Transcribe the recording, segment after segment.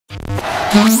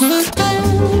Hello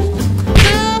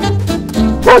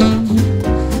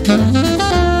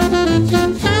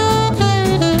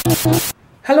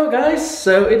guys,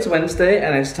 so it's Wednesday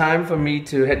and it's time for me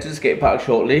to head to the skate park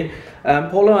shortly.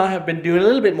 Paul and I have been doing a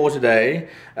little bit more today.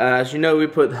 As you know, we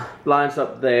put blinds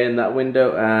up there in that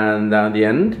window and down the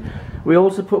end. We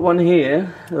also put one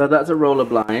here, that's a roller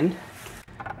blind.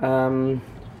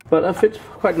 But it fits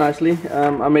quite nicely.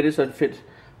 I made it so it fits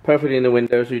perfectly in the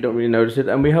window so you don't really notice it.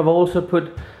 And we have also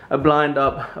put a blind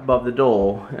up above the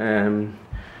door,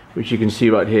 which you can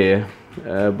see right here.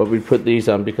 But we put these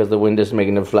on because the wind is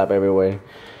making them flap everywhere.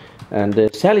 And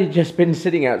Sally just been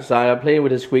sitting outside playing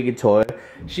with a squeaky toy.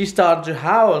 She started to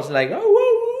howl. It's like,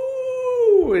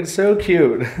 oh, woo, it's so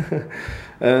cute.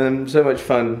 So much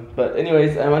fun. But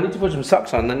anyways, I need to put some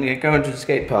socks on and go into the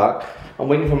skate park. I'm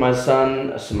waiting for my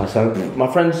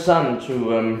friend's son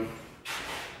to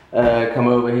come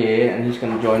over here, and he's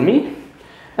going to join me.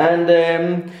 And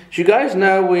as you guys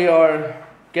know, we are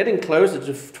getting closer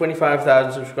to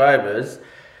 25,000 subscribers.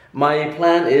 My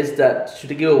plan is that to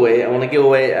the giveaway, I want to give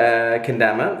away a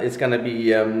kendama. It's going to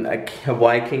be a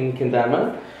Viking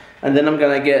kendama. And then I'm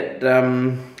going to get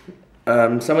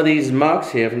some of these marks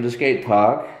here from the skate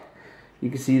park. You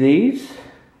can see these.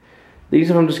 These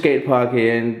are from the skate park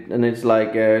here, and it's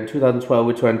like 2012,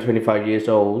 we're 25 years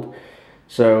old.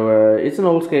 So it's an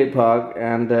old skate park,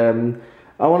 and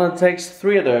I want to take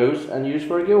 3 of those and use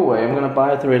for a giveaway. I'm going to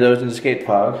buy 3 of those in the skate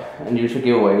park and use for a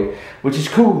giveaway, which is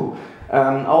cool.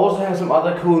 I also have some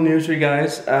other cool news for you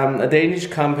guys. A Danish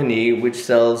company which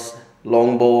sells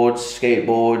longboards,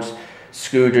 skateboards,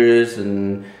 scooters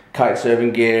and kite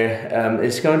surfing gear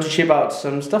is going to ship out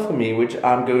some stuff for me, which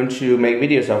I'm going to make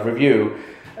videos of, review.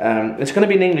 It's going to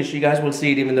be in English. You guys will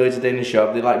see it even though it's a Danish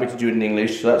shop. They like me to do it in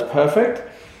English, so that's perfect.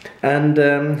 And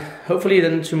hopefully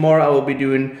then tomorrow I will be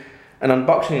doing an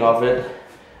unboxing of it.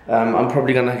 I'm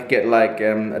probably gonna get like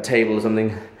a table or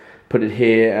something, put it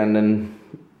here, and then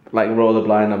like roll the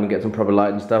blind up and get some proper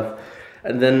light and stuff,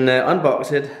 and then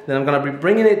unbox it. Then I'm gonna be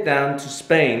bringing it down to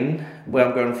Spain, where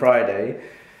I'm going Friday,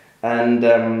 and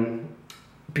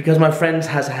because my friend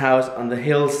has a house on the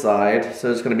hillside, so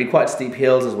it's gonna be quite steep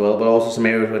hills as well, but also some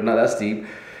areas where it's not that steep.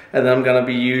 And then I'm gonna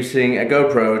be using a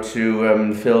GoPro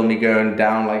to film me going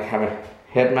down, like have a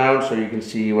head mount so you can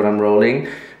see what I'm rolling,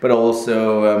 but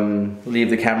also leave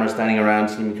the camera standing around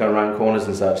so you can come around corners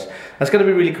and such. That's going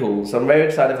to be really cool, so I'm very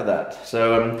excited for that.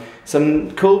 So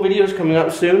some cool videos coming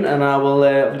up soon, and I will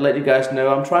let you guys know.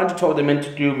 I'm trying to talk them into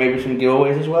do maybe some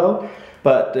giveaways as well,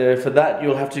 but for that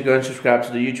you'll have to go and subscribe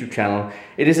to the YouTube channel.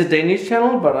 It is a Danish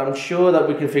channel, but I'm sure that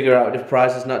we can figure out if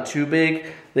price is not too big,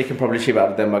 they can probably ship out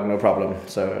to Denmark, no problem.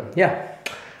 So yeah,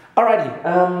 alrighty,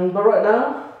 but right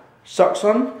now, socks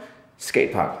on,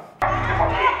 skate park.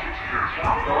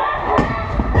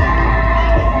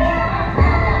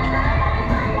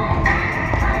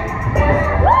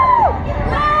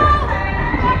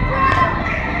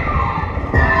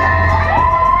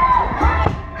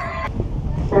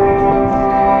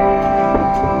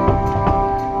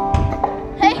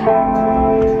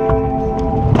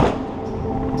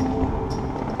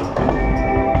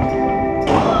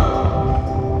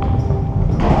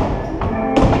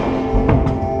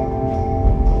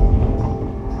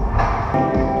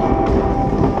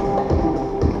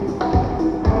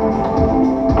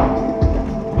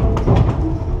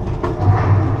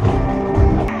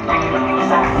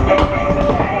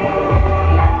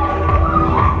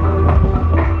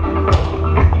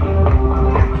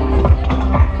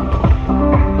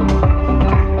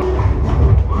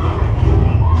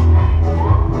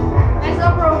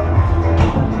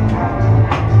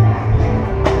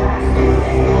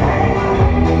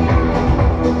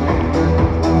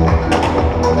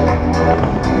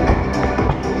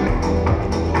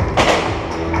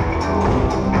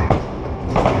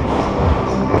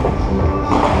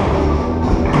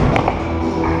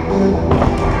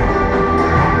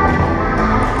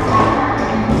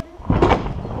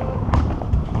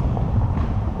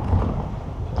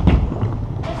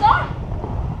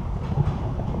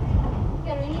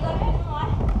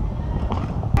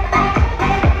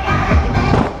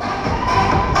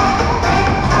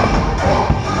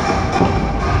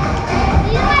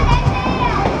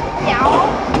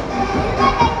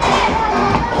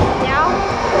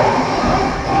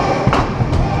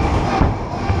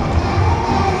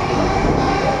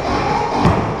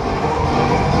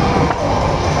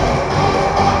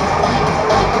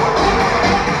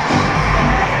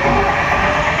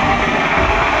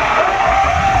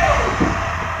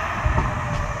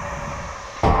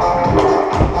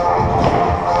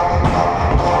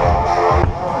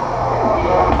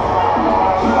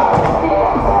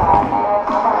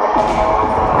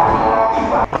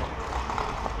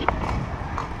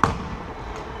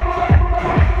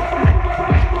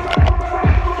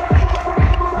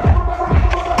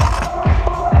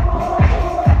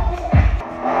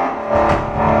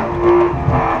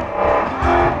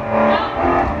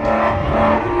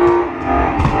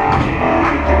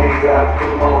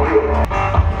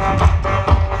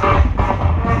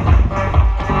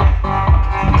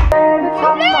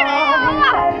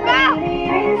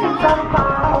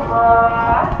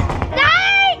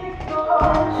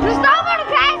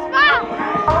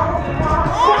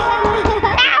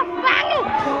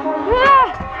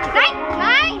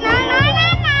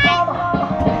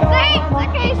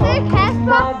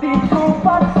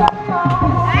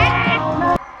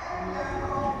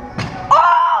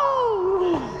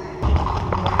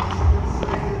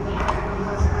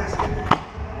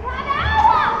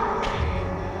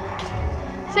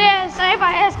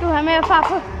 far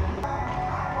på.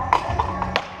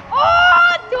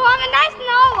 Du hopper næsten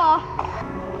over.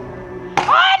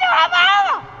 Du hopper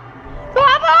over. Du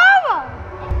hopper over.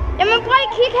 Jamen prøv lige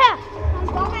at kigge her. Han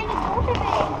står med en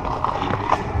motorvæg.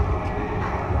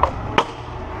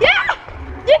 Ja!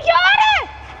 Du gjorde det!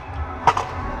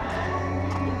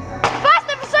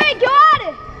 Første forsøg gjorde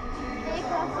det! Det er ikke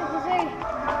første forsøg.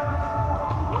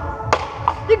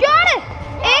 Du gjorde det!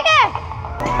 Ikke!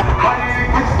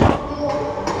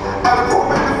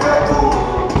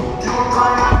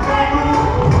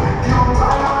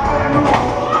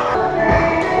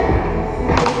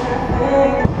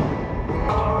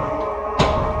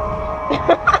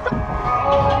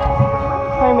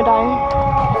 Hej med dig.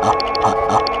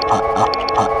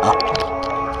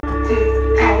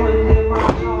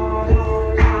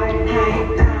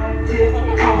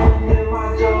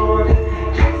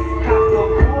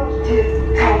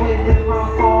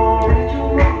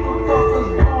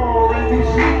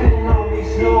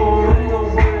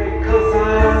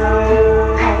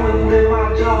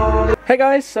 Hey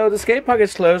guys, so the skate park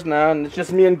is closed now and it's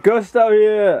just me and Gustav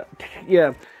here.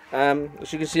 Yeah,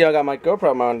 as you can see I got my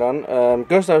GoPro mount on.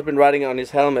 Gustav's been riding on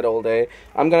his helmet all day.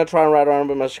 I'm gonna try and ride around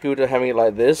with my scooter having it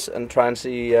like this and try and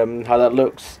see how that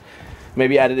looks.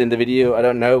 Maybe add it in the video, I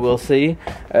don't know, we'll see.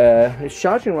 It's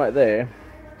charging right there.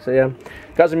 So yeah,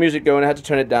 got some music going, I had to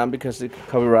turn it down because of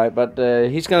copyright. But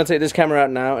he's gonna take this camera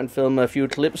out now and film a few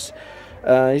clips.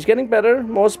 He's getting better,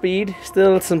 more speed,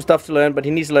 still some stuff to learn, but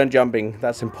he needs to learn jumping.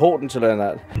 That's important to learn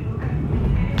that.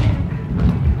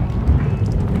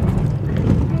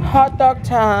 Hot dog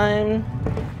time!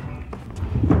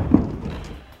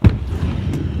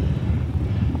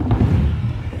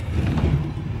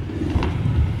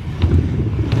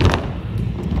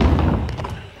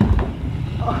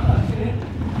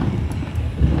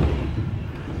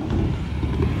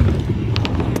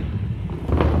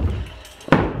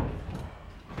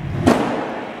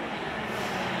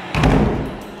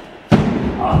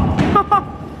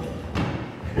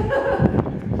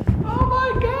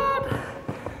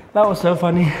 That was so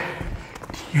funny.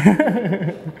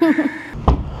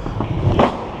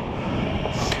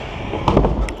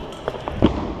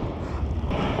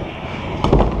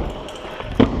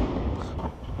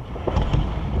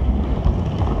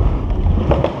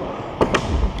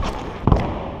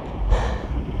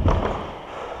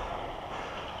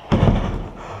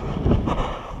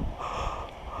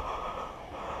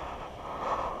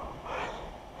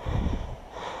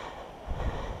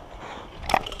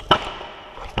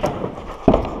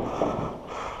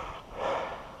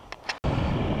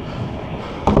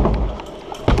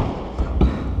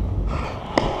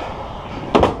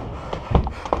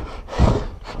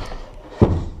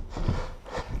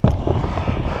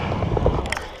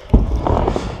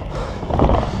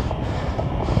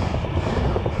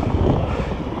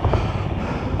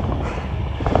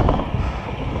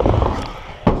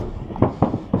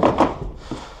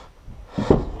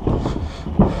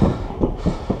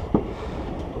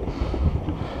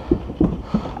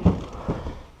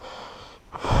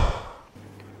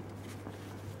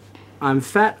 I'm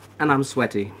fat and I'm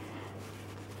sweaty.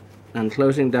 I'm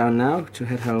closing down now to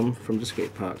head home from the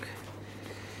skate park.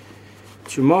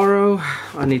 Tomorrow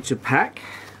I need to pack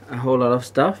a whole lot of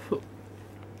stuff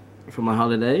for my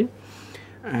holiday,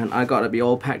 and I gotta be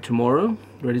all packed tomorrow,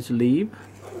 ready to leave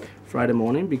Friday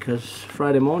morning, because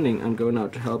Friday morning I'm going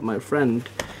out to help my friend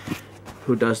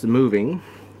who does the moving.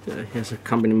 He has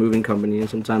a moving company, and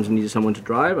sometimes he needs someone to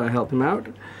drive. I help him out,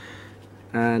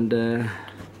 and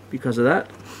because of that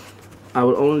I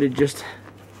will only just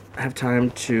have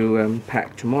time to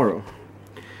pack tomorrow,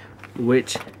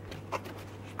 which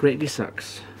greatly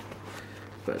sucks,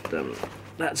 but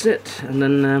that's it. And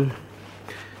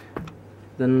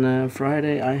then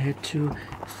Friday I head to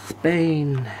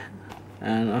Spain,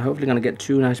 and I'm hopefully gonna get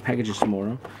 2 nice packages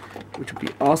tomorrow, which will be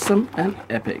awesome and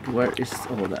epic. Where is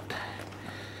all that?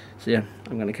 So yeah,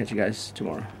 I'm gonna catch you guys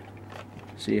tomorrow.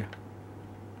 See ya.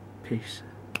 Peace.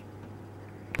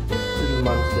 This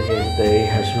monster here today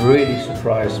has really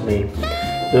surprised me.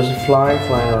 There's a fly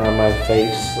flying around my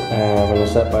face when I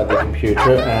sat by the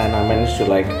computer, and I managed to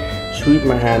like sweep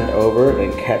my hand over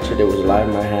and catch it. It was alive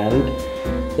in my hand.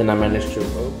 Then I managed to